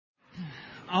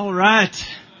All right.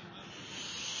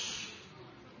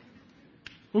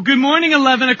 Well, good morning,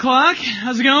 11 o'clock.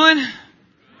 How's it going?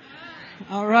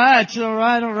 All right.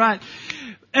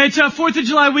 It's 4th of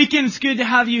July weekend. It's good to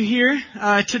have you here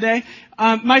today.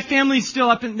 My family's still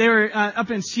up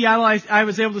in Seattle. I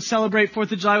was able to celebrate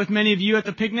 4th of July with many of you at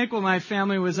the picnic while my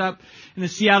family was up in the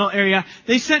Seattle area.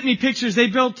 They sent me pictures. They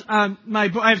built, I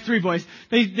have 3 boys.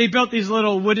 They built these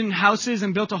little wooden houses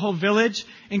and built a whole village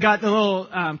and got the little,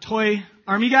 toy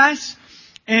army guys.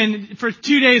 And for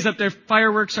 2 days up there,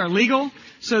 fireworks are legal.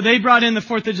 So they brought in the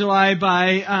 4th of July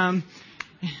by,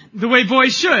 the way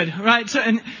boys should, right? So,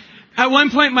 and at one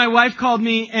point my wife called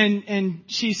me and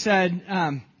she said,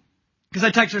 because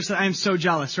I texted her, said, I am so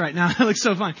jealous right now. It looks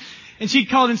so fun. And she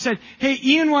called and said, hey,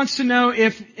 Ian wants to know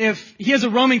if he has a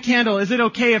Roman candle, is it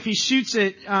okay if he shoots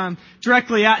it,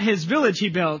 directly at his village he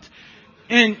built?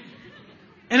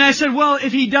 And I said, well,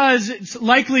 if he does, it's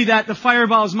likely that the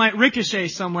fireballs might ricochet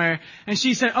somewhere. And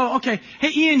she said, oh, okay.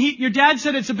 Hey, Ian, your dad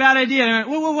said it's a bad idea. And I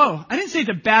went, whoa. I didn't say it's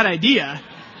a bad idea.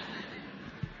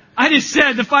 I just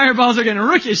said the fireballs are going to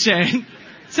ricochet.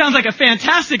 Sounds like a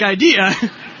fantastic idea.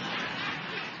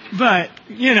 But,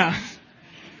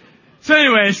 So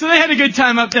anyway, so they had a good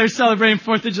time up there celebrating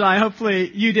 4th of July.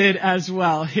 Hopefully you did as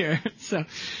well here. So,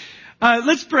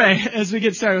 let's pray as we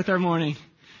get started with our morning.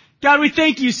 God, we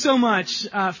thank you so much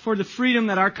for the freedom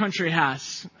that our country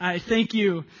has. I thank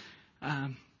you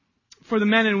for the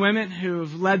men and women who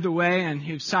have led the way and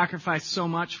who've sacrificed so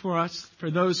much for us, for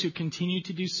those who continue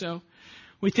to do so.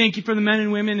 We thank you for the men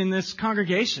and women in this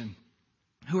congregation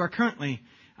who are currently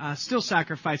still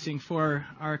sacrificing for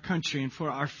our country and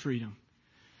for our freedom.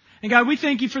 And God, we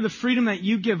thank you for the freedom that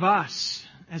you give us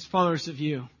as followers of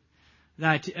you,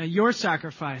 that your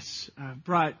sacrifice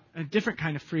brought a different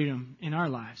kind of freedom in our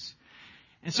lives.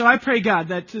 And so I pray, God,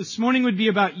 that this morning would be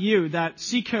about you, that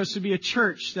Seacoast would be a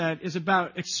church that is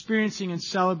about experiencing and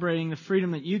celebrating the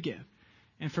freedom that you give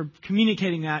and for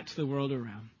communicating that to the world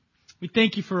around. We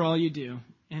thank you for all you do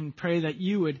and pray that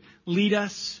you would lead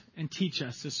us and teach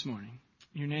us this morning.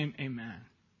 In your name, amen.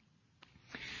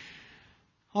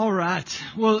 All right.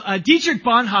 Well, Dietrich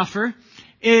Bonhoeffer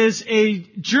is a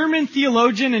German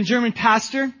theologian and German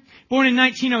pastor. Born in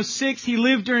 1906, he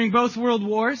lived during both world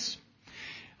wars.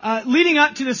 Leading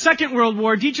up to the Second World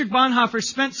War, Dietrich Bonhoeffer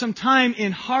spent some time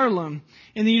in Harlem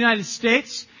in the United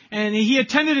States, and he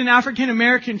attended an African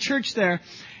American church there.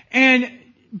 And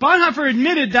Bonhoeffer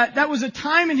admitted that that was a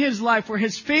time in his life where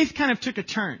his faith kind of took a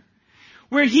turn,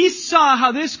 where he saw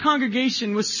how this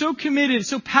congregation was so committed,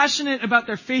 so passionate about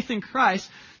their faith in Christ,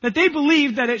 that they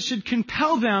believed that it should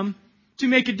compel them to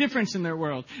make a difference in their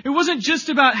world. It wasn't just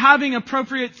about having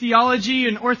appropriate theology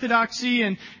and orthodoxy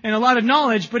and a lot of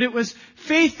knowledge, but it was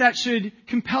faith that should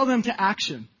compel them to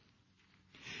action.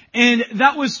 And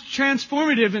that was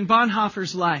transformative in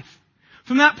Bonhoeffer's life.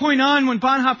 From that point on, when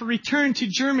Bonhoeffer returned to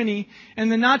Germany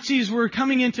and the Nazis were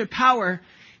coming into power,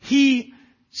 he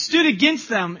stood against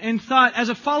them and thought, as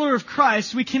a follower of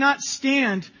Christ, we cannot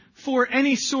stand for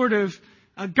any sort of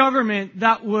government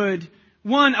that would,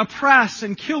 one, oppress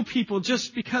and kill people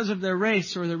just because of their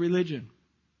race or their religion.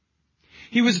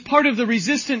 He was part of the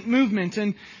resistant movement,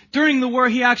 and during the war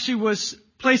he actually was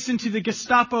placed into the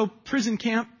Gestapo prison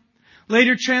camp,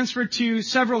 later transferred to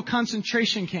several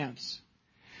concentration camps.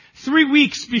 3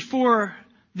 weeks before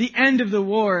the end of the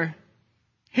war,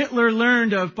 Hitler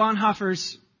learned of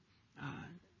Bonhoeffer's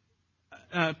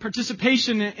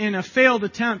participation in a failed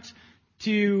attempt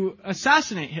to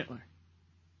assassinate Hitler.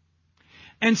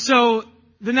 And so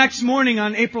the next morning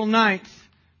on April 9th,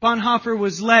 Bonhoeffer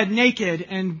was led naked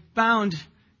and bound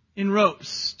in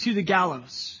ropes to the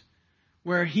gallows,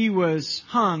 where he was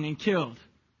hung and killed.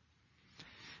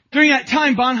 During that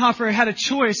time, Bonhoeffer had a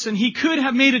choice, and he could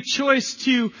have made a choice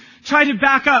to try to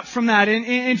back up from that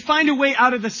and find a way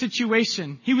out of the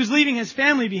situation. He was leaving his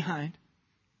family behind.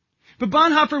 But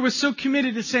Bonhoeffer was so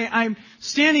committed to say, I'm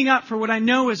standing up for what I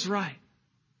know is right,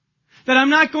 that I'm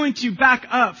not going to back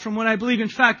up from what I believe. In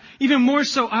fact, even more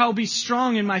so, I'll be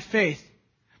strong in my faith.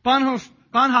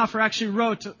 Bonhoeffer actually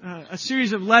wrote a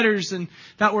series of letters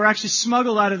that were actually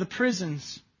smuggled out of the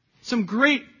prisons. Some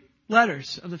great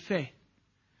letters of the faith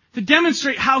to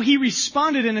demonstrate how he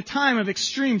responded in a time of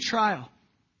extreme trial.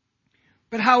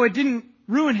 But how it didn't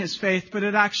ruin his faith, but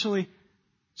it actually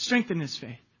strengthened his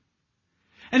faith.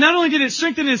 And not only did it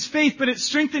strengthen his faith, but it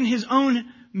strengthened his own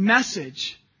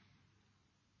message.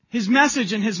 His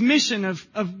message and his mission of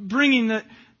bringing the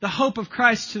hope of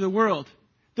Christ to the world.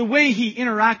 The way he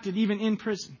interacted even in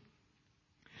prison.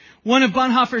 One of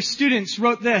Bonhoeffer's students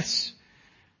wrote this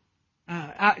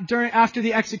after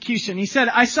the execution. He said,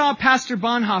 I saw Pastor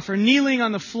Bonhoeffer kneeling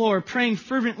on the floor praying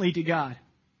fervently to God.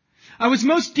 I was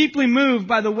most deeply moved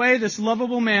by the way this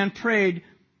lovable man prayed,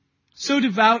 so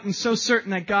devout and so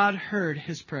certain that God heard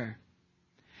his prayer.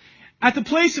 At the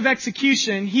place of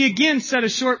execution, he again said a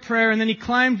short prayer, and then he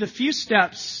climbed the few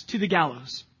steps to the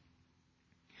gallows.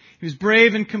 He was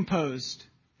brave and composed.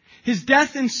 His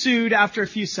death ensued after a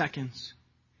few seconds.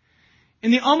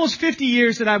 In the almost 50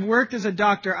 years that I've worked as a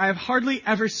doctor, I have hardly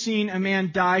ever seen a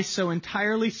man die so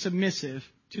entirely submissive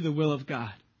to the will of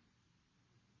God.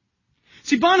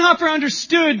 See, Bonhoeffer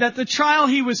understood that the trial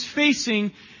he was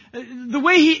facing, the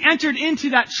way he entered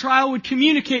into that trial would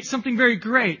communicate something very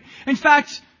great. In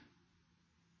fact,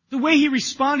 the way he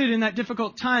responded in that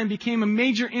difficult time became a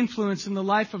major influence in the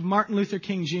life of Martin Luther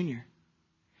King Jr.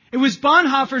 It was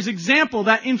Bonhoeffer's example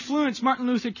that influenced Martin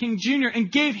Luther King Jr.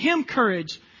 and gave him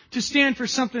courage to stand for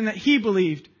something that he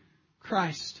believed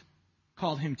Christ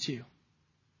called him to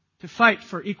fight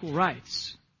for equal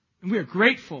rights. And we are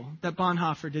grateful that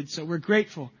Bonhoeffer did so. We're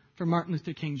grateful for Martin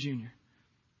Luther King Jr.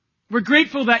 We're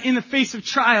grateful that in the face of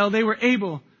trial, they were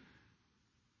able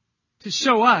to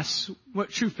show us what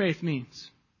true faith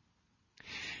means.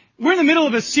 We're in the middle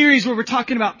of a series where we're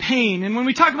talking about pain. And when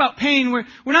we talk about pain, we're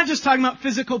not just talking about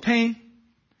physical pain.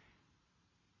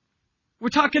 We're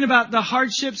talking about the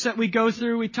hardships that we go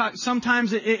through.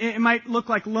 Sometimes it might look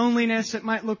like loneliness. It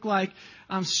might look like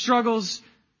struggles.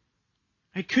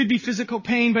 It could be physical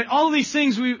pain, but all of these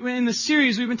things in the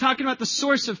series, we've been talking about the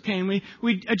source of pain.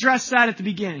 We addressed that at the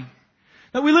beginning.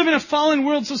 That we live in a fallen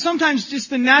world, so sometimes just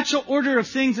the natural order of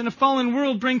things in a fallen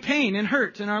world bring pain and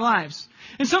hurt in our lives.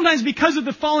 And sometimes because of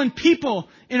the fallen people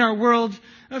in our world,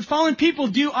 fallen people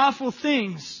do awful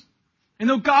things. And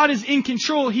though God is in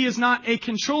control, He is not a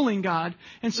controlling God.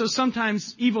 And so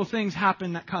sometimes evil things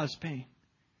happen that cause pain.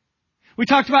 We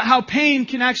talked about how pain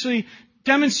can actually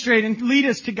demonstrate and lead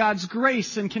us to God's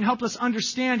grace and can help us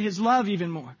understand His love even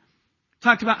more.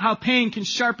 Talked about how pain can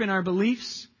sharpen our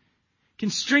beliefs, can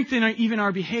strengthen even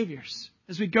our behaviors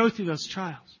as we go through those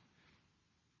trials.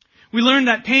 We learned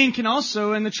that pain can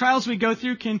also, and the trials we go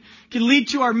through can lead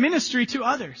to our ministry to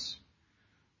others.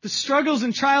 The struggles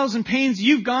and trials and pains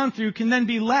you've gone through can then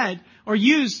be led or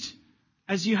used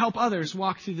as you help others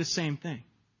walk through the same thing.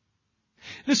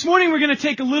 This morning we're going to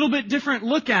take a little bit different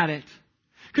look at it.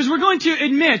 Because we're going to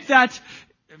admit that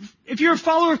if you're a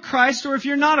follower of Christ or if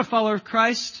you're not a follower of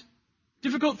Christ,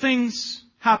 difficult things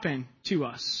happen to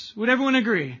us. Would everyone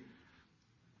agree?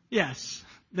 Yes,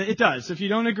 it does. If you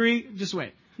don't agree, just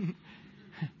wait.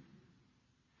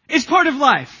 It's part of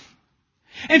life.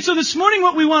 And so this morning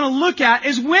what we want to look at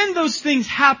is when those things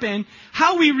happen,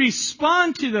 how we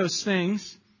respond to those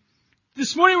things.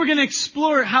 This morning we're going to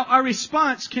explore how our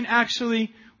response can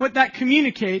actually, what that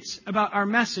communicates about our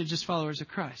message as followers of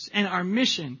Christ and our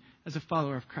mission as a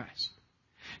follower of Christ.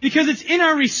 Because it's in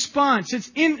our response,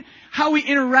 it's in how we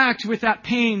interact with that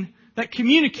pain that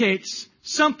communicates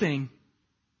something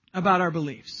about our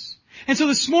beliefs. And so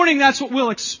this morning, that's what we'll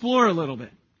explore a little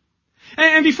bit.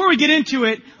 And before we get into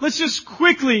it, let's just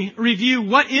quickly review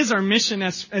what is our mission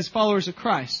as followers of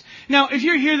Christ. Now, if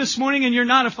you're here this morning and you're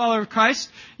not a follower of Christ,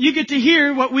 you get to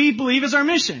hear what we believe is our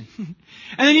mission.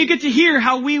 And then you get to hear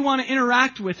how we want to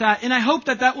interact with that. And I hope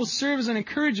that will serve as an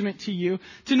encouragement to you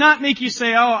to not make you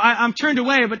say, oh, I'm turned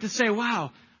away, but to say,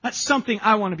 wow, that's something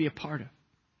I want to be a part of.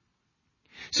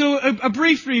 So a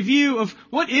brief review of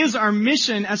what is our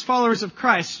mission as followers of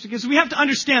Christ, because we have to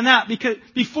understand that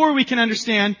before we can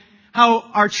understand how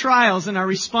our trials and our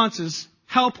responses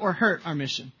help or hurt our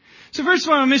mission. So first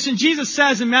of all, our mission, Jesus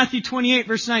says in Matthew 28,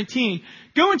 verse 19,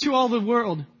 go into all the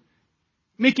world,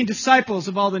 making disciples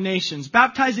of all the nations,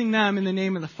 baptizing them in the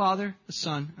name of the Father, the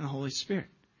Son, and the Holy Spirit.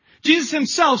 Jesus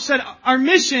himself said our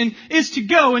mission is to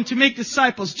go and to make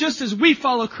disciples. Just as we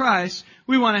follow Christ,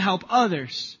 we want to help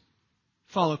others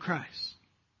follow Christ.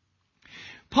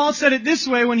 Paul said it this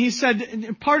way when he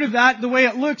said part of that, the way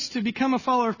it looks to become a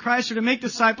follower of Christ or to make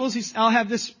disciples. I'll have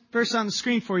this verse on the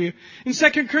screen for you. In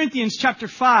 2 Corinthians chapter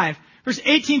 5, verse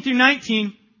 18 through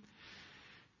 19,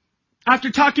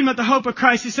 after talking about the hope of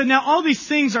Christ, he said, now all these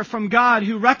things are from God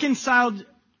who reconciled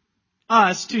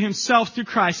us to himself through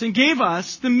Christ and gave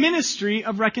us the ministry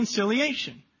of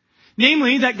reconciliation.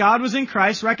 Namely, that God was in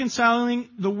Christ reconciling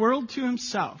the world to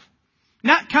himself.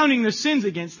 Not counting their sins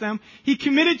against them, he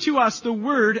committed to us the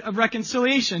word of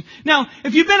reconciliation. Now,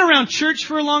 if you've been around church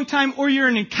for a long time or you're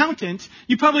an accountant,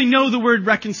 you probably know the word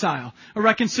reconcile or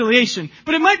reconciliation.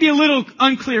 But it might be a little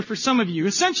unclear for some of you.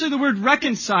 Essentially, the word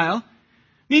reconcile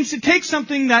means to take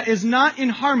something that is not in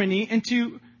harmony and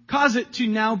to cause it to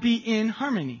now be in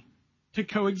harmony, to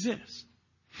coexist.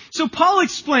 So Paul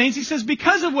explains, he says,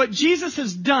 because of what Jesus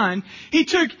has done, he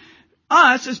took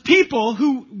us as people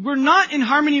who were not in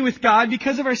harmony with God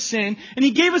because of our sin, and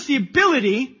He gave us the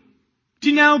ability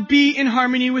to now be in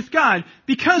harmony with God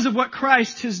because of what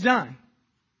Christ has done.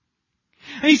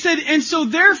 And He said, and so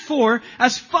therefore,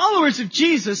 as followers of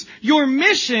Jesus, your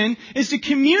mission is to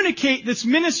communicate this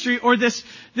ministry or this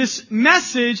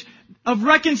message of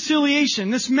reconciliation.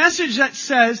 This message that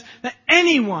says that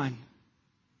anyone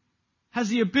has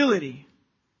the ability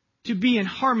to be in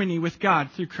harmony with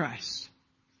God through Christ.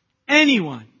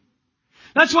 Anyone.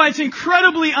 That's why it's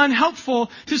incredibly unhelpful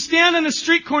to stand on a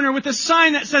street corner with a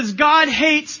sign that says God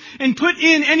hates and put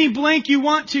in any blank you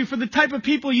want to for the type of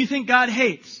people you think God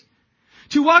hates.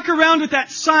 To walk around with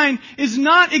that sign is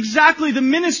not exactly the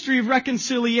ministry of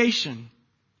reconciliation.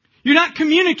 You're not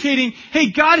communicating,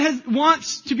 hey, God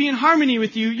wants to be in harmony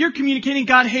with you. You're communicating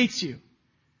God hates you.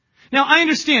 Now, I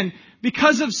understand,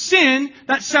 because of sin,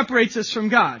 that separates us from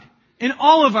God. And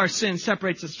all of our sin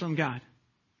separates us from God.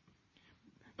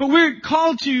 But we're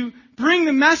called to bring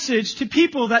the message to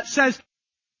people that says,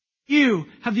 you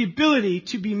have the ability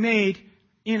to be made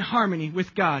in harmony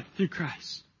with God through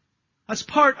Christ. That's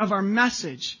part of our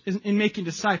message in making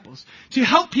disciples. To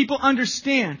help people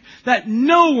understand that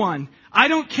no one, I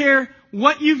don't care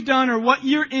what you've done or what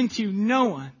you're into,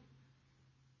 no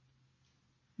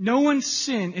one's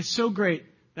sin is so great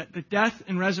that the death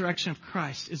and resurrection of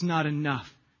Christ is not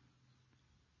enough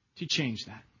to change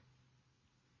that.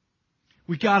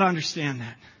 We got to understand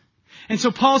that. And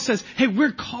so Paul says, hey,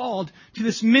 we're called to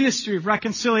this ministry of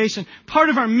reconciliation. Part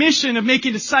of our mission of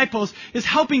making disciples is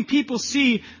helping people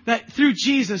see that through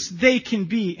Jesus, they can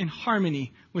be in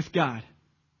harmony with God.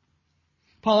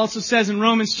 Paul also says in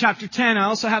Romans chapter 10, I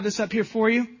also have this up here for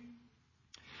you.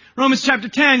 Romans chapter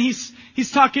 10,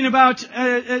 he's talking about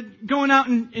going out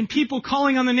and people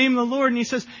calling on the name of the Lord. And he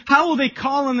says, how will they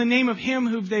call on the name of Him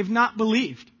whom they've not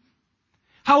believed?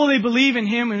 How will they believe in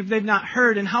Him if they've not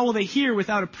heard? And how will they hear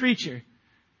without a preacher?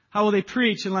 How will they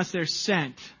preach unless they're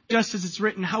sent? Just as it's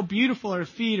written, how beautiful are the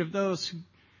feet of those who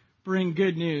bring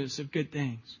good news of good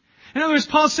things. In other words,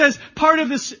 Paul says part of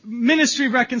this ministry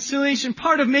of reconciliation,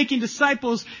 part of making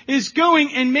disciples is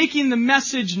going and making the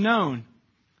message known.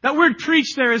 That word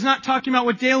preach there is not talking about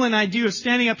what Dale and I do of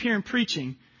standing up here and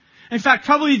preaching. In fact,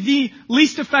 probably the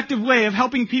least effective way of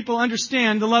helping people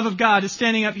understand the love of God is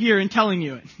standing up here and telling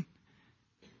you it.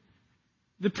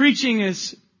 The preaching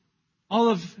is all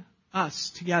of us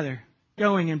together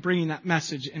going and bringing that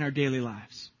message in our daily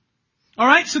lives. All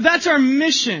right, so that's our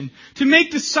mission, to make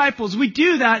disciples. We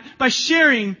do that by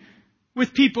sharing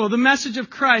with people the message of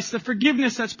Christ, the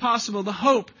forgiveness that's possible, the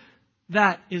hope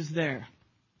that is there.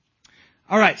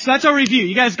 All right, so that's our review.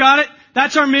 You guys got it?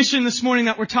 That's our mission this morning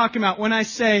that we're talking about when I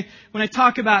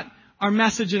talk about our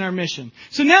message and our mission.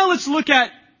 So now let's look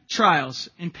at trials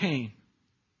and pain.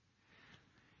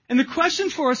 And the question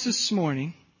for us this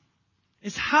morning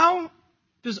is, how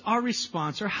does our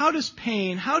response, or how does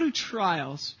pain, how do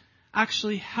trials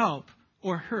actually help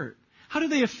or hurt? How do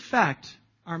they affect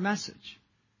our message?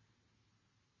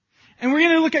 And we're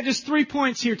going to look at just 3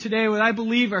 points here today that I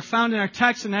believe are found in our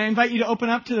text, and I invite you to open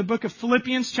up to the book of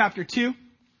Philippians chapter 2.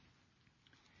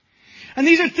 And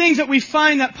these are things that we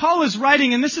find that Paul is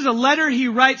writing, and this is a letter he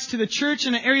writes to the church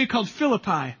in an area called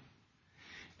Philippi.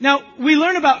 Now, we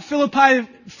learn about Philippi,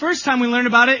 the first time we learn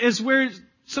about it is where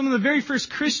some of the very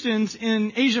first Christians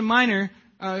in Asia Minor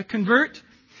convert.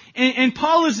 And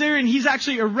Paul is there, and he's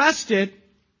actually arrested,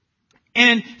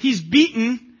 and he's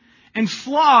beaten and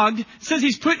flogged. It says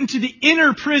he's put into the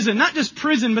inner prison, not just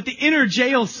prison, but the inner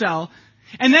jail cell,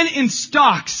 and then in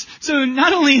stocks. So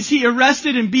not only is he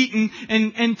arrested and beaten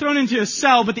and thrown into a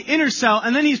cell, but the inner cell,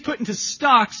 and then he's put into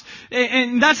stocks,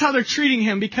 and that's how they're treating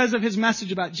him because of his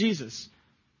message about Jesus.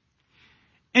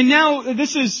 And now,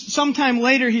 this is sometime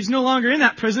later, he's no longer in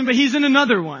that prison, but he's in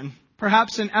another one,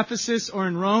 perhaps in Ephesus or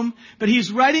in Rome, but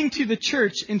he's writing to the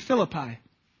church in Philippi.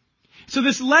 So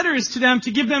this letter is to them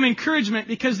to give them encouragement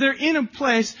because they're in a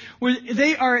place where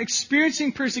they are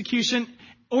experiencing persecution,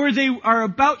 or they are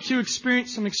about to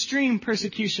experience some extreme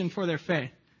persecution for their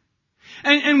faith.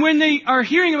 And when they are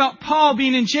hearing about Paul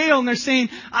being in jail and they're saying,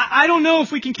 I don't know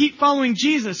if we can keep following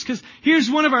Jesus because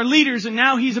here's one of our leaders and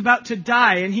now he's about to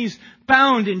die and he's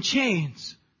bound in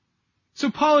chains. So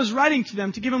Paul is writing to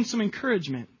them to give them some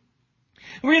encouragement.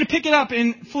 And we're going to pick it up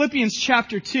in Philippians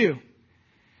chapter 2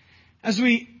 as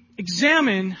we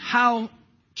examine how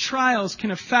trials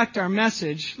can affect our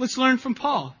message. Let's learn from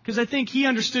Paul, because I think he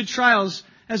understood trials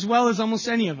as well as almost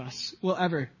any of us will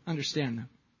ever understand them.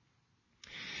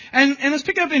 And let's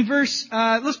pick up in verse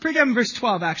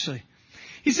 12 actually.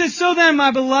 He says, so then,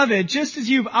 my beloved, just as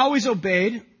you've always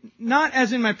obeyed, not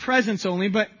as in my presence only,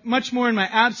 but much more in my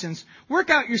absence, work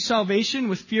out your salvation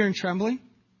with fear and trembling.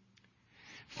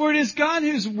 For it is God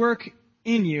whose work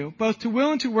in you, both to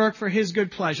will and to work for His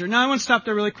good pleasure. Now I want to stop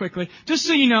there really quickly. Just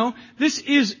so you know, this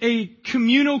is a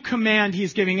communal command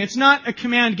He's giving. It's not a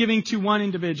command giving to one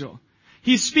individual.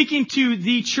 He's speaking to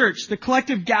the church, the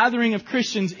collective gathering of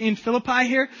Christians in Philippi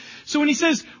here. So when he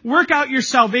says, work out your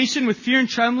salvation with fear and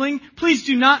trembling, please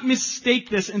do not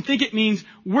mistake this and think it means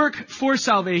work for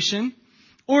salvation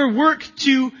or work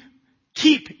to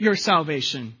keep your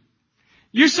salvation.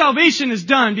 Your salvation is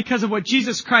done because of what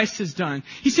Jesus Christ has done.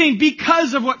 He's saying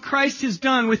because of what Christ has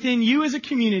done within you as a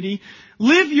community,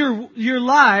 live your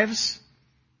lives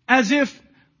as if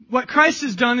what Christ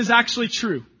has done is actually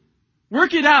true.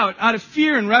 Work it out of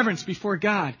fear and reverence before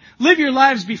God. Live your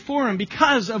lives before Him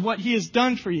because of what He has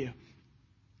done for you.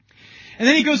 And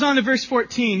then he goes on to verse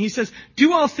 14. He says,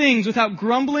 do all things without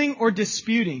grumbling or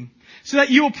disputing, so that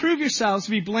you will prove yourselves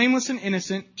to be blameless and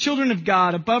innocent, children of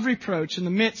God, above reproach in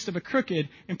the midst of a crooked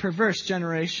and perverse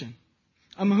generation,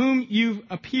 among whom you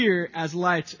appear as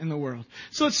lights in the world.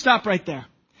 So let's stop right there.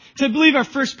 So I believe our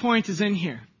first point is in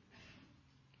here.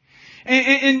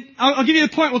 And I'll give you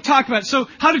the point we'll talk about. So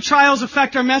how do trials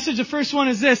affect our message? The first one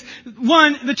is this.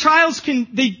 One, the trials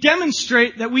they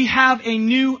demonstrate that we have a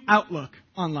new outlook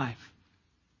on life.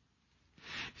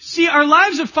 See, our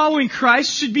lives of following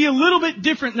Christ should be a little bit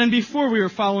different than before we were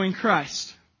following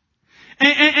Christ.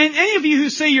 And any of you who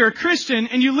say you're a Christian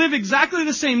and you live exactly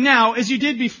the same now as you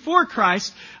did before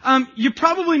Christ, you're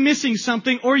probably missing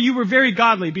something, or you were very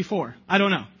godly before. I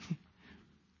don't know.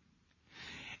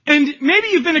 And maybe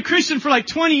you've been a Christian for like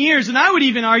 20 years, and I would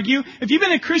even argue, if you've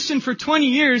been a Christian for 20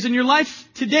 years and your life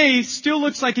today still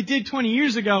looks like it did 20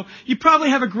 years ago, you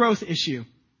probably have a growth issue.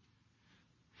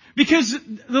 Because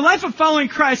the life of following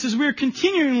Christ is we're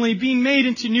continually being made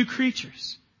into new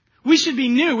creatures. We should be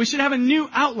new. We should have a new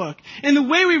outlook. And the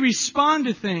way we respond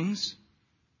to things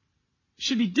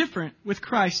should be different with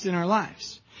Christ in our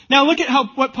lives. Now look at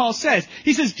what Paul says.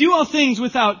 He says, do all things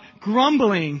without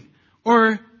grumbling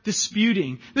or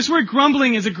disputing. This word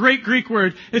grumbling is a great Greek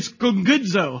word. It's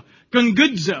gungudzo.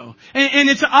 And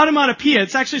it's an automatopoeia.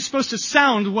 It's actually supposed to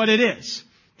sound what it is.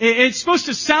 It's supposed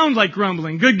to sound like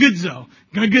grumbling. Gungudzo.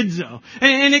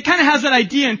 And it kind of has that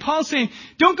idea. And Paul's saying,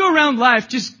 don't go around life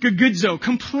just gungudzo,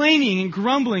 complaining and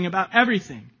grumbling about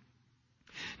everything.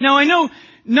 Now I know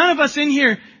none of us in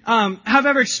here have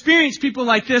ever experienced people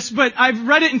like this, but I've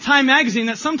read it in Time magazine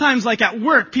that sometimes, like at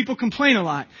work, people complain a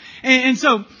lot. And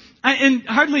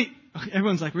hardly,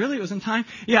 everyone's like, really? It was in Time?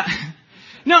 Yeah.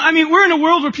 No, I mean, we're in a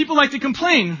world where people like to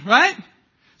complain, right?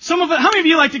 How many of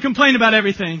you like to complain about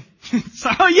everything?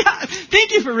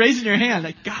 Thank you for raising your hand.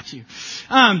 I got you.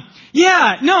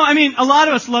 A lot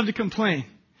of us love to complain.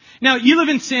 Now, you live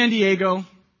in San Diego.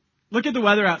 Look at the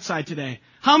weather outside today.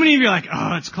 How many of you are like,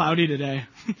 oh, it's cloudy today?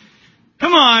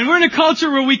 Come on, we're in a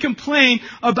culture where we complain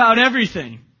about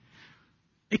everything.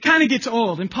 It kind of gets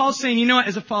old. And Paul's saying, you know what,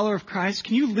 as a follower of Christ,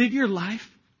 can you live your life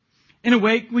in a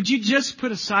way, would you just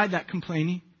put aside that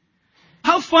complaining?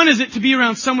 How fun is it to be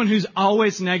around someone who's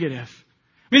always negative?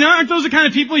 I mean, aren't those the kind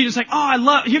of people you're just like,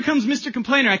 here comes Mr.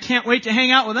 Complainer. I can't wait to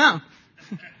hang out with them.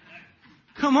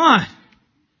 Come on.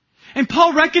 And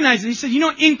Paul recognizes, he said,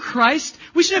 in Christ,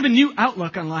 we should have a new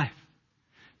outlook on life.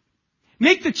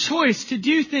 Make the choice to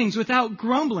do things without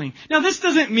grumbling. Now, this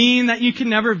doesn't mean that you can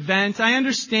never vent. I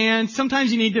understand.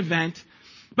 Sometimes you need to vent.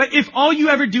 But if all you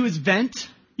ever do is vent,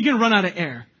 you're going to run out of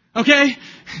air. Okay?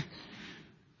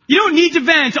 You don't need to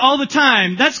vent all the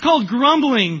time. That's called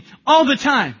grumbling all the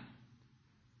time.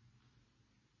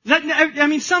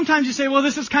 Sometimes you say, well,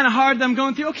 this is kind of hard that I'm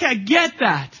going through. Okay, I get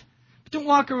that. But don't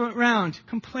walk around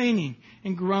complaining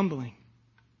and grumbling.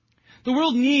 The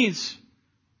world needs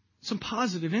some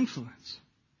positive influence.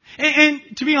 And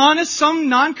to be honest, some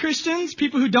non-Christians,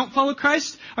 people who don't follow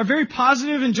Christ, are very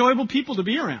positive, enjoyable people to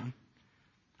be around.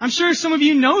 I'm sure some of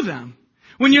you know them.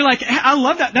 When you're like, hey, I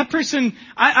love that person,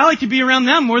 I like to be around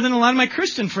them more than a lot of my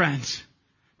Christian friends.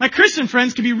 My Christian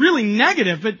friends can be really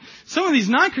negative, but some of these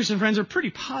non-Christian friends are pretty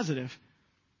positive.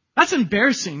 That's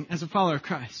embarrassing as a follower of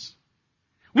Christ.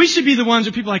 We should be the ones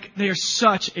where people are like, they are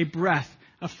such a breath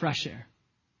of fresh air.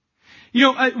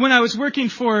 When I was working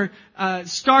for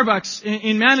Starbucks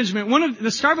in management, one of the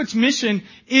Starbucks mission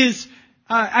is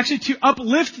actually to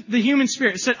uplift the human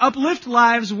spirit. It said uplift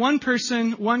lives, one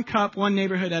person, one cup, one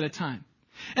neighborhood at a time.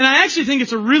 And I actually think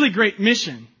it's a really great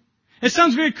mission. It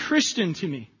sounds very Christian to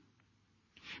me.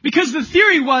 Because the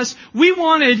theory was we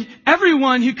wanted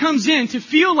everyone who comes in to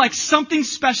feel like something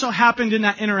special happened in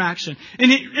that interaction.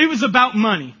 And it was about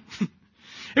money.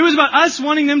 It was about us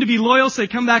wanting them to be loyal, say,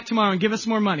 come back tomorrow and give us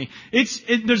more money.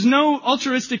 There's no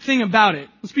altruistic thing about it.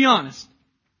 Let's be honest.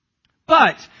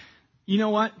 But, you know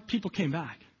what? People came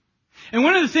back. And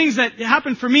one of the things that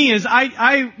happened for me is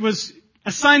I was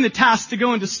assigned the task to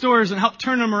go into stores and help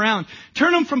turn them around.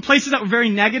 Turn them from places that were very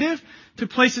negative to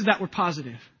places that were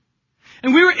positive.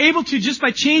 And we were able to, just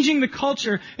by changing the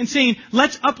culture and saying,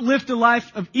 let's uplift the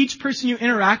life of each person you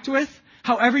interact with,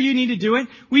 however you need to do it,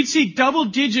 we'd see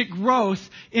double-digit growth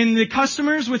in the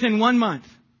customers within 1 month.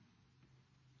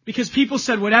 Because people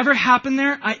said, whatever happened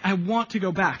there, I want to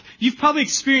go back. You've probably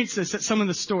experienced this at some of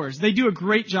the stores. They do a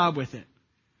great job with it.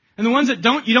 And the ones that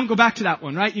don't, you don't go back to that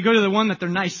one, right? You go to the one that they're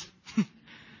nice.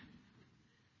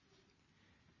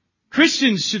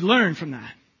 Christians should learn from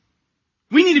that.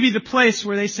 We need to be the place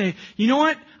where they say, you know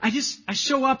what? I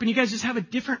show up and you guys just have a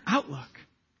different outlook.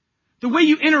 The way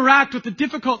you interact with the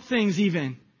difficult things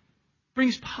even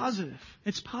brings positive.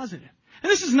 It's positive. And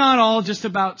this is not all just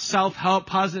about self-help,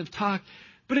 positive talk,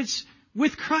 but it's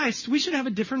with Christ, we should have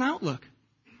a different outlook.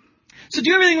 So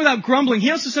do everything without grumbling.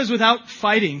 He also says without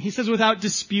fighting. He says without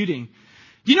disputing.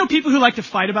 Do you know people who like to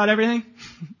fight about everything?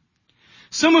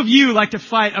 Some of you like to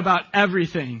fight about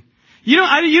everything. You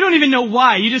don't even know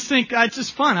why. You just think, it's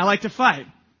just fun. I like to fight.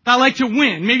 I like to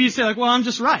win. Maybe you say like, well, I'm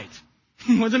just right.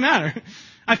 What does it matter?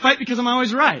 I fight because I'm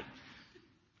always right.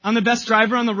 I'm the best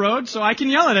driver on the road, so I can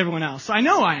yell at everyone else. I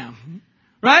know I am.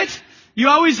 Right? You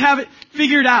always have it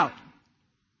figured out.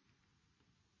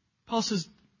 Paul says,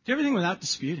 do everything without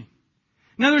disputing.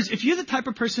 In other words, if you're the type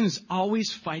of person who's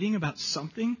always fighting about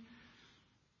something,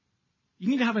 you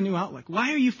need to have a new outlook.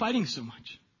 Why are you fighting so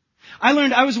much?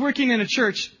 I was working in a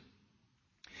church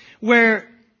where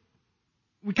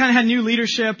we kind of had new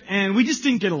leadership and we just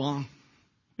didn't get along.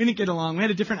 We didn't get along. We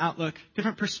had a different outlook,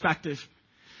 different perspective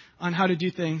on how to do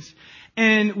things.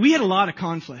 And we had a lot of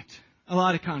conflict.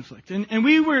 And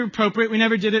we were appropriate. We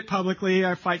never did it publicly.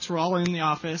 Our fights were all in the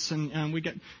office and I'm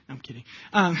kidding.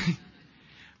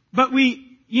 But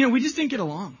we just didn't get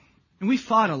along. And we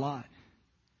fought a lot.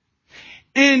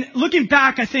 And looking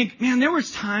back, I think, man, there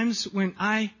was times when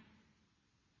I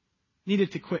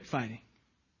needed to quit fighting.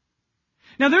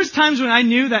 Now, there's times when I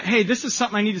knew that, hey, this is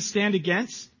something I need to stand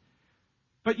against.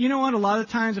 But you know what? A lot of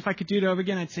times, if I could do it over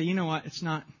again, I'd say, you know what? It's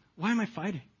not. Why am I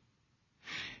fighting?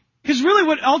 Because really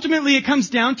what ultimately it comes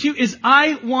down to is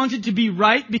I wanted to be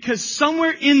right because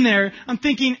somewhere in there, I'm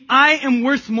thinking I am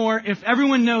worth more if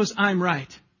everyone knows I'm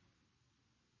right.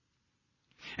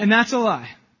 And that's a lie.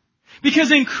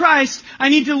 Because in Christ, I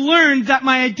need to learn that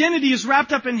my identity is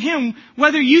wrapped up in Him,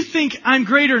 whether you think I'm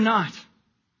great or not.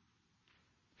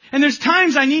 And there's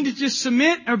times I need to just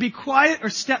submit or be quiet or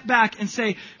step back and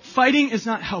say, fighting is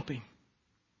not helping.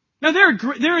 Now there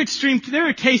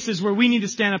are cases where we need to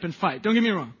stand up and fight. Don't get me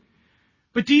wrong.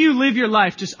 But do you live your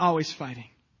life just always fighting?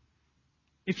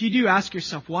 If you do, ask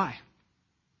yourself why.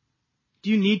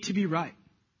 Do you need to be right?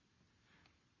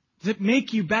 Does it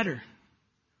make you better?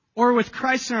 Or with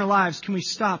Christ in our lives, can we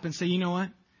stop and say, you know what?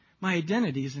 My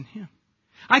identity is in Him.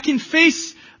 I can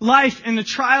face life and the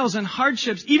trials and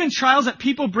hardships, even trials that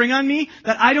people bring on me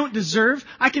that I don't deserve.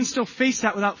 I can still face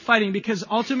that without fighting because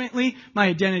ultimately my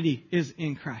identity is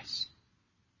in Christ.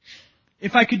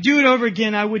 If I could do it over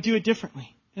again, I would do it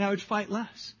differently and I would fight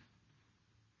less.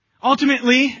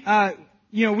 Ultimately,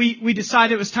 we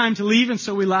decided it was time to leave and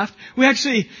so we left. We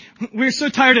were so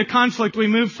tired of conflict, we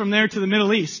moved from there to the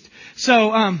Middle East. So,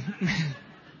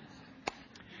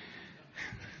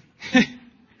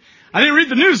 I didn't read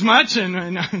the news much,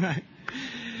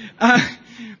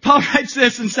 Paul writes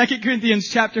this in 2 Corinthians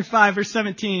chapter 5, verse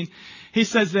 17. He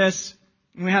says this,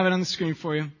 and we have it on the screen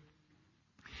for you.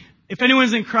 If anyone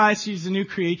is in Christ, he's a new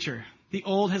creature. The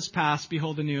old has passed,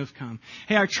 behold, the new have come.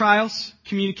 Hey, our trials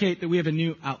communicate that we have a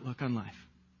new outlook on life.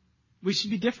 We should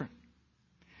be different.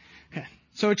 Okay.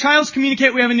 So our trials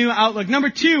communicate we have a new outlook. Number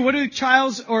 2, what do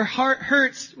trials or heart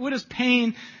hurts? What does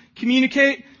pain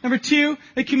communicate? Number 2,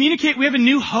 they communicate we have a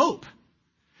new hope.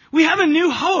 We have a new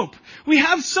hope. We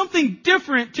have something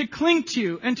different to cling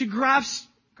to and to grasp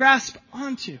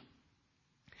onto.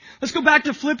 Let's go back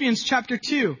to Philippians chapter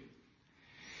 2.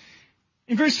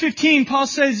 In verse 15, Paul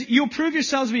says, you'll prove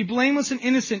yourselves to be blameless and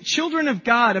innocent, children of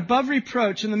God, above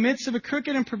reproach, in the midst of a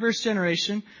crooked and perverse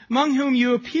generation, among whom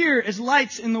you appear as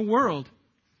lights in the world.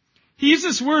 He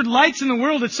uses this word lights in the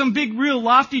world. It's some big, real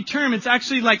lofty term. It's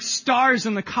actually like stars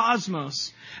in the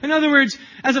cosmos. In other words,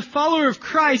 as a follower of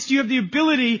Christ, you have the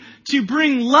ability to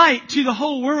bring light to the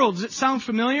whole world. Does it sound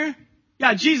familiar?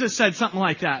 Yeah, Jesus said something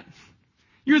like that.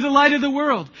 You're the light of the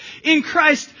world. In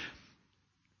Christ,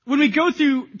 when we go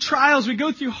through trials, we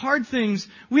go through hard things,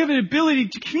 we have an ability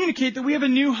to communicate that we have a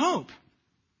new hope.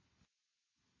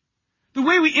 The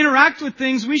way we interact with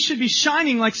things, we should be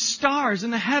shining like stars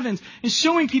in the heavens and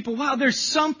showing people, wow, there's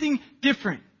something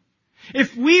different.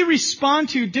 If we respond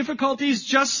to difficulties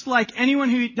just like anyone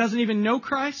who doesn't even know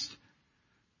Christ,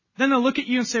 then they'll look at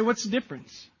you and say, what's the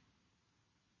difference?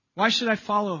 Why should I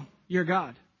follow your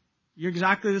God? You're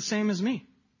exactly the same as me.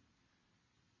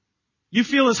 You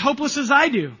feel as hopeless as I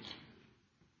do.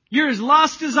 You're as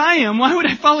lost as I am. Why would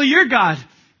I follow your God?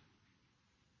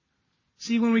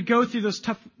 See, when we go through those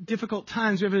tough, difficult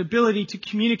times, we have an ability to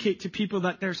communicate to people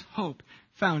that there's hope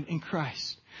found in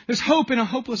Christ. There's hope in a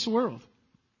hopeless world.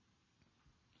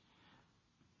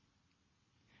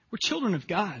 We're children of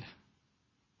God.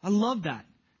 I love that.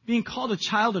 Being called a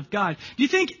child of God. Do you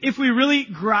think if we really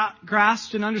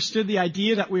grasped and understood the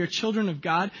idea that we are children of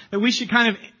God, that we should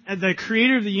kind of, the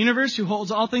creator of the universe who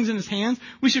holds all things in his hands,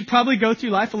 we should probably go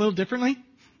through life a little differently?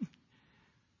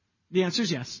 The answer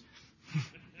is yes.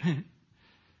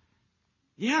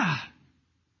 Yeah.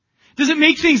 Does it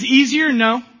make things easier?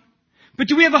 No. But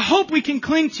do we have a hope we can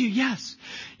cling to? Yes.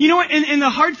 You know what? And the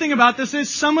hard thing about this is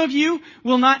some of you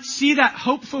will not see that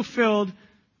hope fulfilled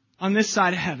on this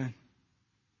side of heaven.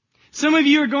 Some of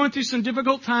you are going through some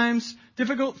difficult times,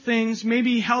 difficult things,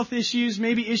 maybe health issues,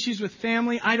 maybe issues with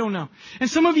family. I don't know. And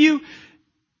some of you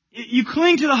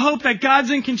cling to the hope that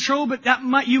God's in control,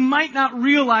 but you might not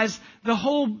realize the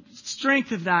whole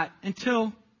strength of that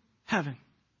until heaven.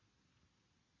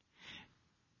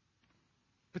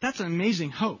 But that's an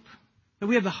amazing hope, that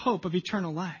we have the hope of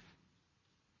eternal life.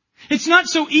 It's not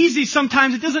so easy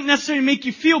sometimes. It doesn't necessarily make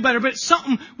you feel better, but it's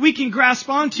something we can grasp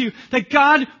onto, that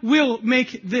God will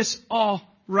make this all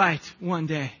right one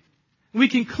day. We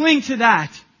can cling to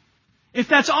that. If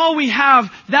that's all we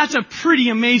have, that's a pretty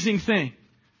amazing thing.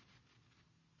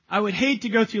 I would hate to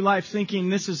go through life thinking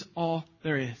this is all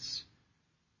there is.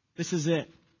 This is it.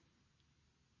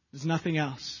 There's nothing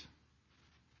else.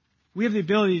 We have the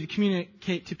ability to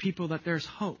communicate to people that there's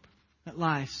hope that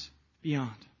lies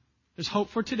beyond. There's hope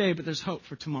for today, but there's hope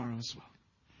for tomorrow as well.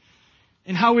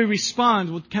 And how we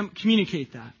respond will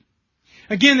communicate that.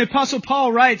 Again, the Apostle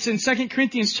Paul writes in 2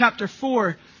 Corinthians chapter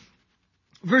 4,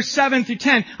 verse 7 through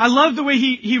 10. I love the way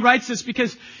he writes this,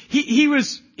 because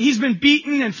he's been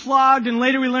beaten and flogged, and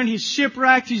later we learn he's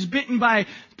shipwrecked, he's bitten by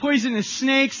poisonous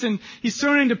snakes, and he's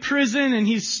thrown into prison, and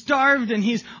he's starved, and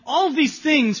he's all of these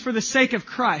things for the sake of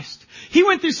Christ. He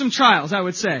went through some trials, I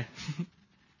would say.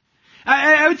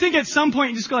 I would think at some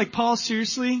point you just go like, Paul,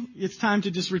 seriously? It's time to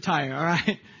just retire, all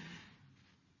right?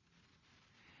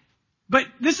 But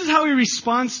this is how he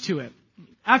responds to it.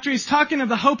 After he's talking of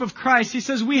the hope of Christ, he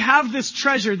says, we have this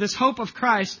treasure, this hope of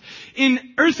Christ,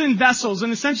 in earthen vessels.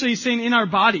 And essentially he's saying in our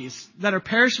bodies that are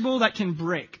perishable, that can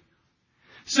break.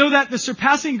 So that the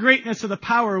surpassing greatness of the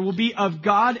power will be of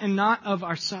God and not of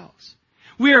ourselves.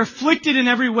 We are afflicted in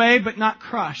every way, but not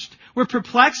crushed. We're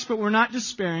perplexed, but we're not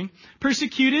despairing.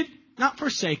 Persecuted, not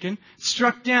forsaken.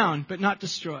 Struck down, but not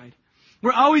destroyed.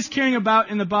 We're always carrying about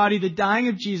in the body the dying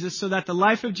of Jesus, so that the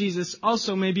life of Jesus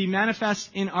also may be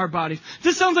manifest in our bodies.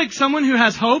 This sounds like someone who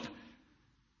has hope.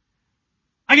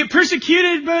 I get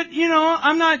persecuted, but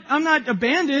I'm not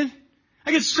abandoned.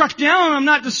 I get struck down, I'm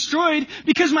not destroyed,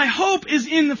 because my hope is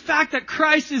in the fact that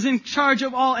Christ is in charge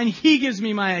of all and He gives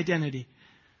me my identity.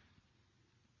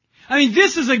 I mean,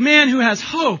 this is a man who has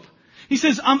hope. He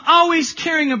says, I'm always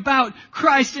carrying about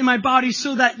Christ in my body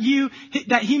so that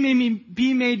He may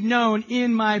be made known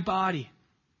in my body.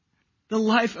 The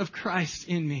life of Christ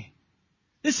in me.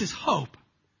 This is hope.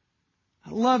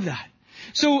 I love that.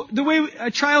 So the way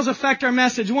trials affect our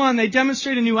message: 1, they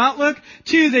demonstrate a new outlook.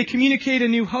 2, they communicate a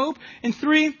new hope. And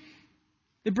 3,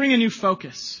 they bring a new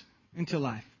focus into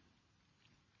life.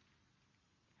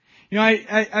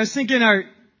 I was thinking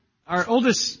our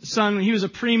oldest son, when he was a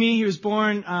preemie, he was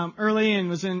born early and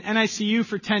was in NICU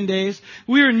for 10 days.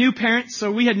 We were new parents,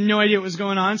 so we had no idea what was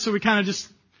going on. So we kind of just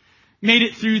made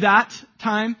it through that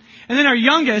time. And then our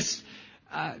youngest,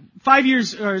 5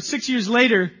 years or 6 years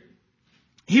later,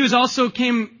 he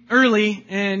came early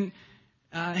and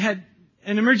had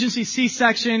an emergency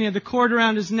C-section. He had the cord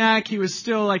around his neck. He was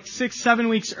still like 6-7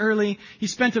 weeks early. He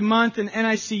spent a month in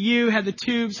NICU, had the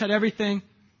tubes, had everything.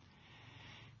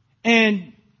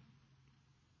 And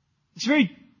it's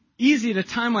very easy at a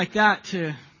time like that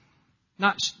to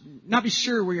not be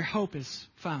sure where your hope is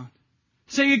found.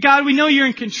 Say, God, we know you're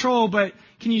in control, but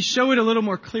can you show it a little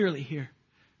more clearly here?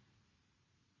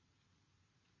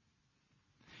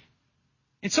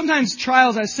 And sometimes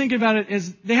trials, I was thinking about it,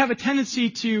 is they have a tendency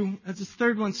to, as the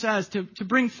third one says, to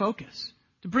bring focus,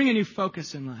 to bring a new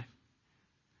focus in life.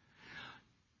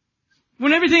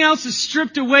 When everything else is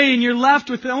stripped away and you're left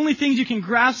with the only things you can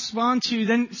grasp onto,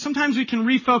 then sometimes we can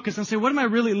refocus and say, what am I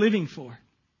really living for?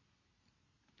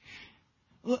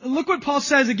 Look what Paul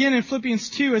says again in Philippians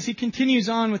 2 as he continues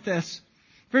on with this.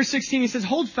 Verse 16, he says,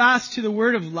 hold fast to the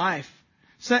word of life,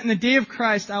 so that in the day of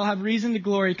Christ I will have reason to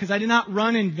glory, because I did not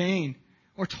run in vain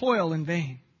or toil in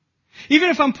vain. Even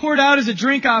if I'm poured out as a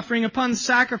drink offering upon the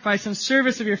sacrifice and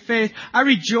service of your faith, I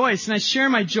rejoice and I share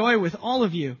my joy with all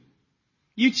of you.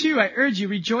 You too, I urge you,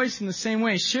 rejoice in the same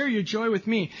way. Share your joy with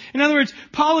me. In other words,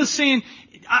 Paul is saying,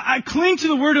 I cling to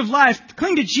the word of life,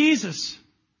 cling to Jesus.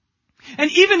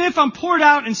 And even if I'm poured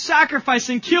out and sacrificed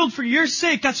and killed for your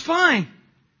sake, that's fine.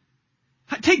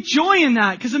 Take joy in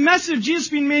that, because the message of Jesus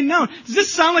being made known. Does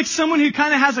this sound like someone who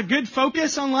kind of has a good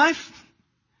focus on life?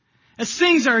 As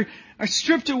things are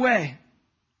stripped away.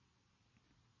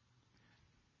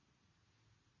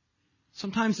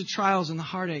 Sometimes the trials and the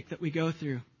heartache that we go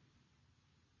through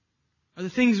are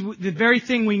the very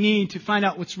thing we need to find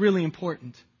out what's really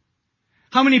important.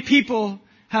 How many people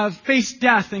have faced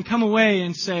death and come away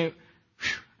and say,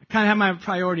 I kind of have my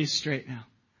priorities straight now.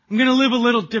 I'm going to live a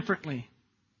little differently.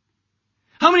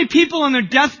 How many people on their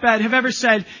deathbed have ever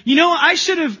said, I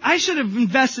should have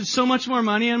invested so much more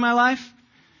money in my life?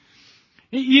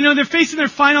 They're facing their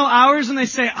final hours and they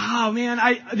say, oh man,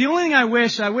 the only thing I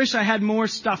wish I had more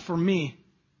stuff for me.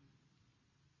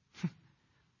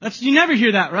 You never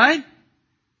hear that, right?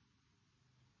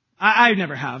 I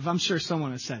never have. I'm sure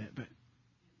someone has said it, but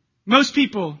most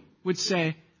people would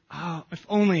say, oh, if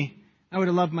only I would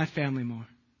have loved my family more.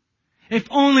 If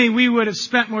only we would have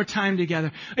spent more time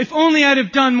together. If only I'd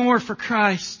have done more for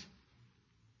Christ.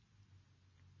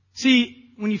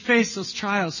 See, when you face those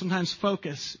trials, sometimes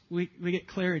focus, we get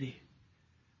clarity.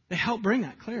 They help bring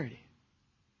that clarity.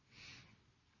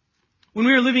 When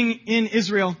we were living in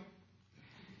Israel,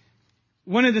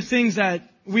 one of the things that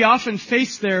we often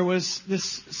faced there was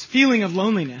this feeling of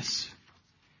loneliness.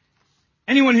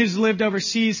 Anyone who's lived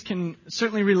overseas can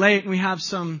certainly relate, and we have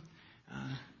some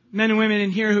men and women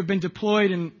in here who've been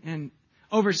deployed and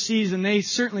overseas, and they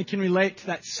certainly can relate to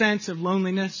that sense of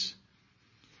loneliness.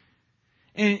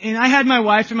 And I had my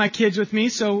wife and my kids with me,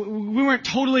 so we weren't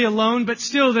totally alone, but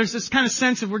still there's this kind of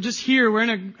sense of we're just here. We're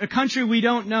in a country we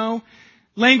don't know,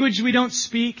 language we don't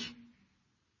speak,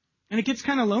 and it gets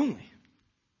kind of lonely.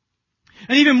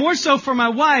 And even more so for my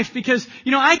wife, because,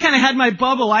 I kind of had my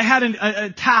bubble. I had a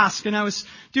task, and I was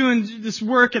doing this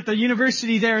work at the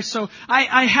university there, so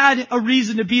I had a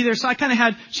reason to be there. So I kind of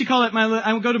had, she called it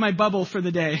I would go to my bubble for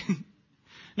the day. And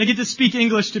I get to speak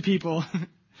English to people.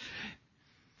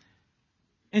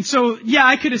 And so, yeah,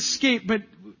 I could escape, but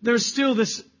there was still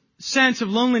this sense of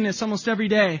loneliness almost every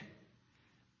day.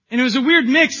 And it was a weird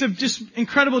mix of just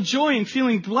incredible joy and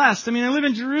feeling blessed. I live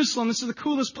in Jerusalem. This is the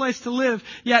coolest place to live,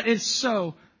 yet it's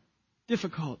so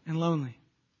difficult and lonely.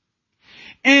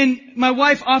 And my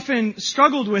wife often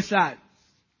struggled with that.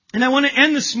 And I want to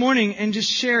end this morning and just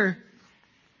share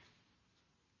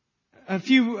a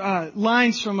few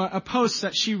lines from a post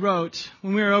that she wrote.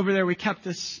 When we were over there, we kept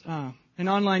this, an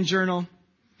online journal.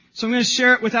 So I'm going to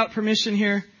share it without permission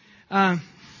here.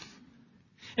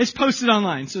 It's posted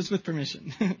online, so it's with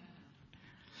permission.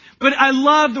 But I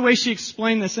love the way she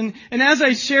explained this. And as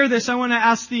I share this, I want to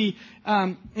ask in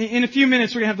a few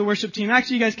minutes, we're going to have the worship team.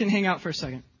 Actually, you guys can hang out for a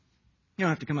second. You don't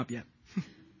have to come up yet.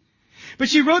 But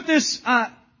she wrote this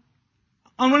on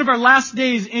one of our last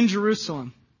days in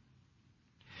Jerusalem.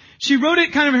 She wrote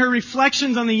it kind of her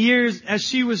reflections on the years as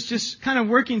she was just kind of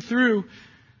working through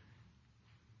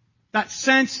that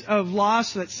sense of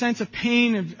loss, that sense of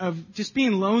pain, of just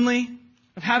being lonely,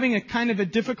 of having a kind of a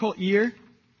difficult year.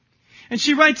 And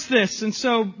she writes this, and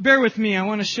so bear with me. I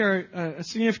want to share a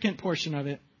significant portion of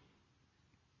it.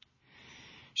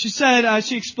 She said,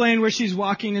 she explained where she's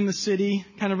walking in the city,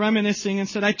 kind of reminiscing, and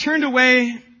said, I turned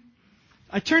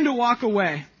to walk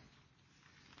away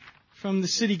from the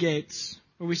city gates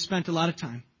where we spent a lot of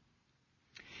time.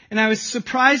 And I was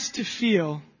surprised to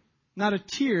feel not a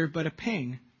tear, but a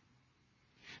pang.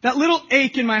 That little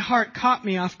ache in my heart caught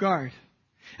me off guard.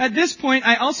 At this point,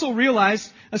 I also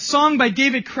realized a song by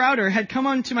David Crowder had come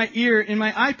onto my ear in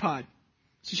my iPod.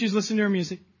 So she was listening to her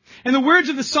music. And the words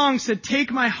of the song said,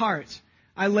 take my heart,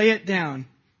 I lay it down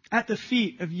at the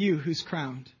feet of you who's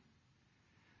crowned.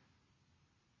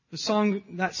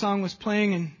 That song was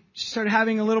playing, and she started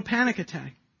having a little panic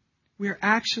attack. We are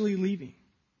actually leaving.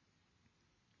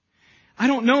 I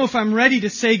don't know if I'm ready to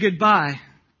say goodbye.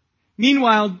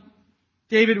 Meanwhile,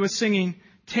 David was singing,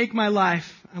 take my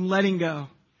life, I'm letting go.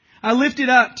 I lift it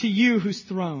up to you whose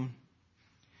throne.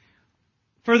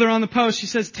 Further on the post, she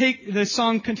says, the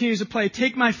song continues to play,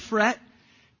 take my fret,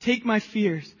 take my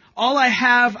fears. All I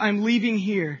have, I'm leaving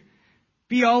here.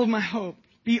 Be all of my hope,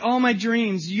 be all my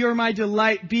dreams. You're my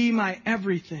delight, be my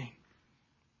everything.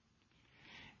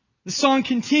 The song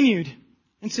continued,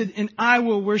 and said, and I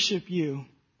will worship you,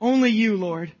 only you,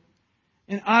 Lord,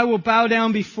 and I will bow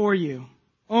down before you,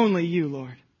 only you,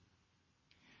 Lord.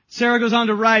 Sarah goes on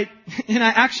to write, and I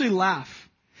actually laugh.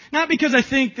 Not because I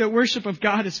think that worship of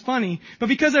God is funny, but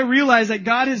because I realize that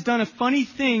God has done a funny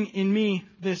thing in me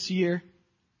this year.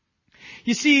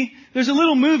 You see, there's a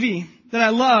little movie that I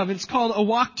love. It's called A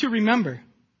Walk to Remember.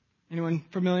 Anyone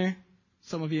familiar?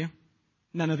 Some of you?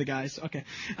 None of the guys. Okay.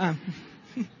 A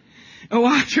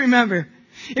Walk to Remember.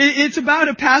 It's about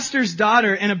a pastor's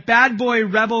daughter and a bad boy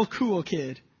rebel cool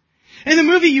kid. In the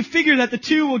movie, you figure that the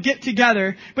two will get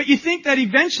together, but you think that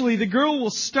eventually the girl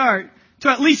will start to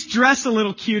at least dress a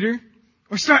little cuter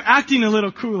or start acting a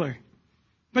little cooler.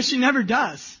 But she never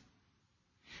does.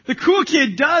 The cool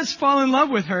kid does fall in love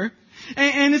with her,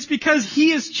 and it's because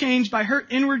he is changed by her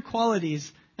inward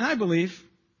qualities, and I believe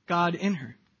God in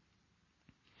her.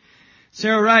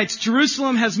 Sarah writes,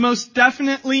 Jerusalem has most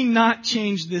definitely not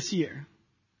changed this year,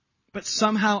 but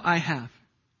somehow I have.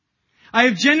 I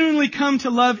have genuinely come to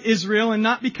love Israel, and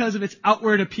not because of its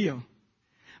outward appeal.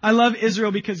 I love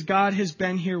Israel because God has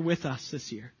been here with us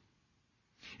this year.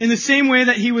 In the same way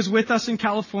that He was with us in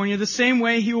California, the same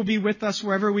way He will be with us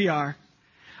wherever we are.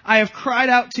 I have cried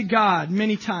out to God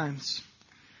many times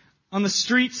on the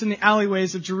streets and the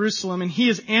alleyways of Jerusalem, and He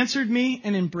has answered me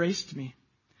and embraced me.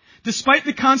 Despite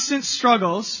the constant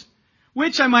struggles,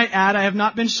 which I might add I have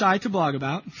not been shy to blog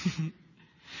about,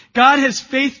 God has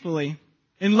faithfully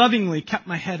and lovingly kept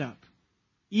my head up,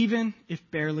 even if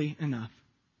barely enough.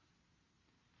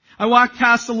 I walked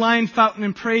past the Lion Fountain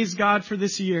and praised God for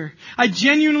this year. I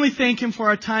genuinely thank Him for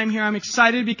our time here. I'm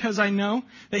excited because I know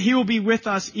that He will be with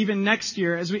us even next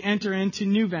year as we enter into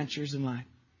new ventures in life.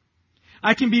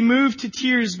 I can be moved to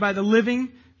tears by the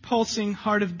living, pulsing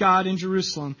heart of God in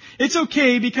Jerusalem. It's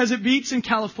okay because it beats in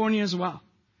California as well.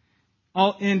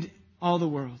 All the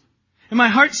world. And my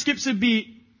heart skips a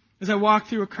beat as I walk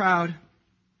through a crowd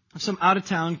of some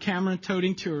out-of-town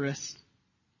camera-toting tourists.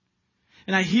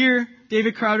 And I hear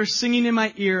David Crowder singing in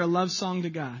my ear a love song to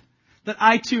God that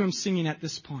I too am singing at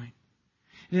this point.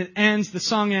 And the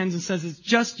song ends and says, it's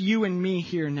just you and me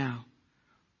here now.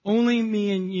 Only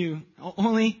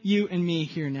you and me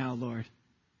here now, Lord.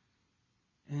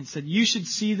 And it said, you should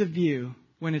see the view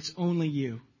when it's only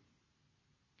you.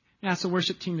 I asked the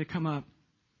worship team to come up.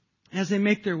 As they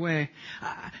make their way,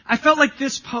 I felt like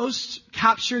this post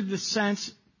captured the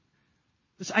sense,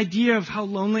 this idea of how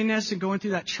loneliness and going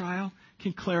through that trial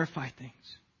can clarify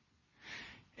things.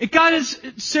 It got us,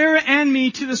 Sarah and me,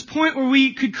 to this point where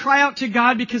we could cry out to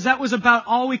God because that was about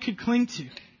all we could cling to.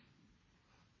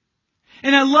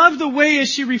 And I love the way as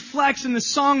she reflects and the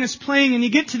song is playing and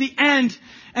you get to the end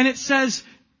and it says,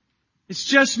 it's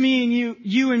just me and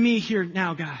you and me here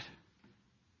now, God.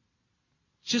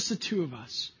 Just the two of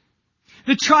us.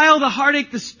 The trial, the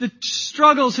heartache, the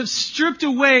struggles have stripped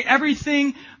away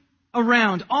everything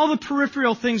around. All the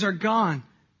peripheral things are gone.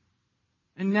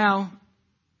 And now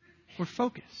we're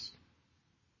focused.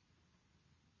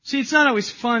 See, it's not always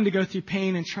fun to go through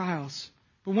pain and trials.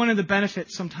 But one of the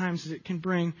benefits sometimes is it can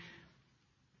bring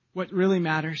what really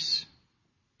matters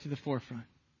to the forefront.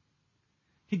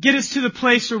 It can get us to the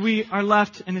place where we are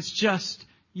left and it's just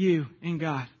you and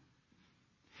God.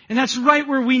 And that's right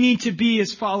where we need to be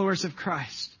as followers of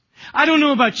Christ. I don't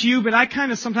know about you, but I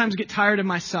kind of sometimes get tired of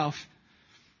myself.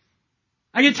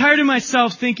 I get tired of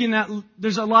myself thinking that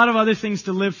there's a lot of other things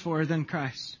to live for than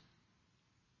Christ.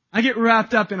 I get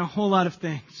wrapped up in a whole lot of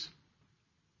things.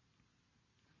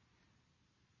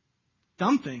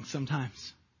 Dumb things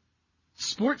sometimes.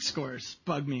 Sports scores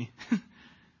bug me.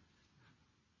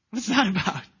 What's that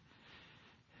about?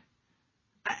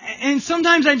 And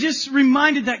sometimes I just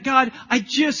reminded that God, I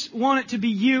just want it to be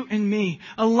you and me.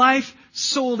 A life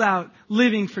sold out,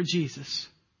 living for Jesus.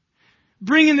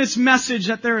 Bringing this message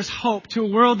that there is hope to a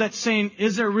world that's saying,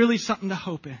 is there really something to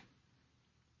hope in?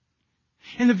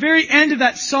 In the very end of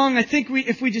that song, I think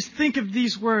if we just think of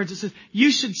these words, it says,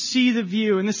 you should see the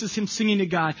view. And this is him singing to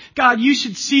God. God, you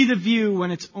should see the view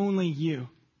when it's only you.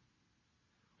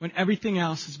 When everything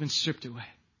else has been stripped away.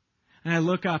 And I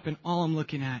look up and all I'm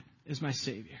looking at is my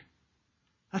Savior.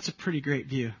 That's a pretty great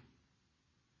view.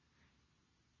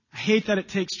 I hate that it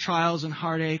takes trials and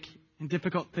heartache and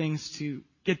difficult things to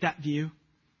get that view,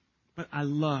 but I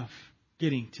love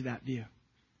getting to that view.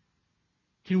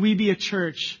 Can we be a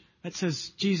church that says,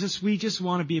 Jesus, we just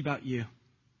want to be about you.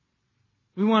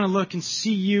 We want to look and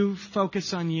see you,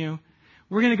 focus on you.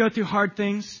 We're going to go through hard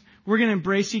things. We're going to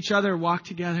embrace each other, walk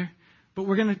together, but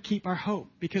we're going to keep our hope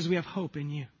because we have hope in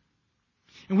you.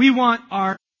 And we want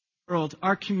our world,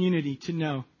 our community to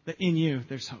know that in you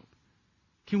there's hope.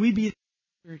 Can we be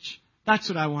a church? That's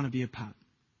what I want to be about.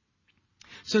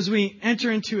 So as we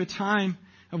enter into a time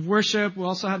of worship, we'll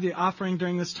also have the offering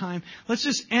during this time. Let's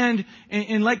just end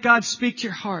and let God speak to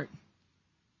your heart.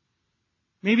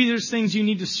 Maybe there's things you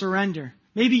need to surrender.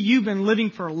 Maybe you've been living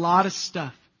for a lot of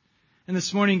stuff. And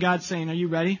this morning God's saying, are you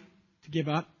ready to give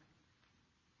up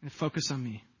and focus on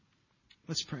me?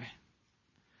 Let's pray.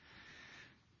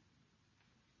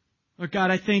 Lord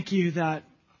God, I thank you that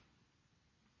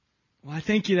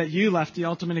you left the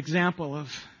ultimate example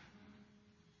of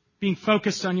being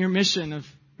focused on your mission of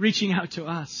reaching out to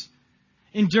us,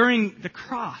 enduring the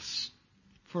cross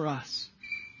for us.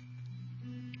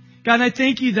 God, I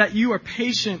thank you that you are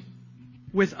patient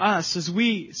with us as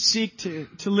we seek to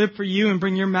live for you and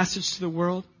bring your message to the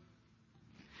world.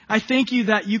 I thank you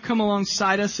that you come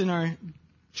alongside us in our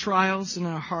trials and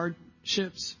our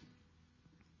hardships.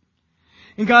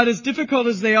 And God, as difficult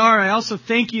as they are, I also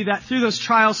thank you that through those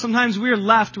trials, sometimes we are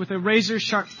left with a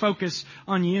razor-sharp focus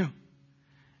on you.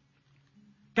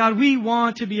 God, we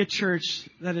want to be a church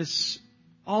that is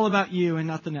all about you and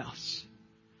nothing else.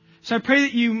 So I pray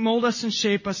that you mold us and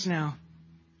shape us now.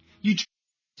 You draw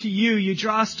us to you. You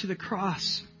draw us to the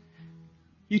cross.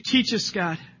 You teach us,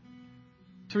 God,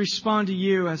 to respond to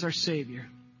you as our Savior.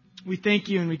 We thank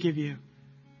you and we give you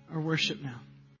our worship now.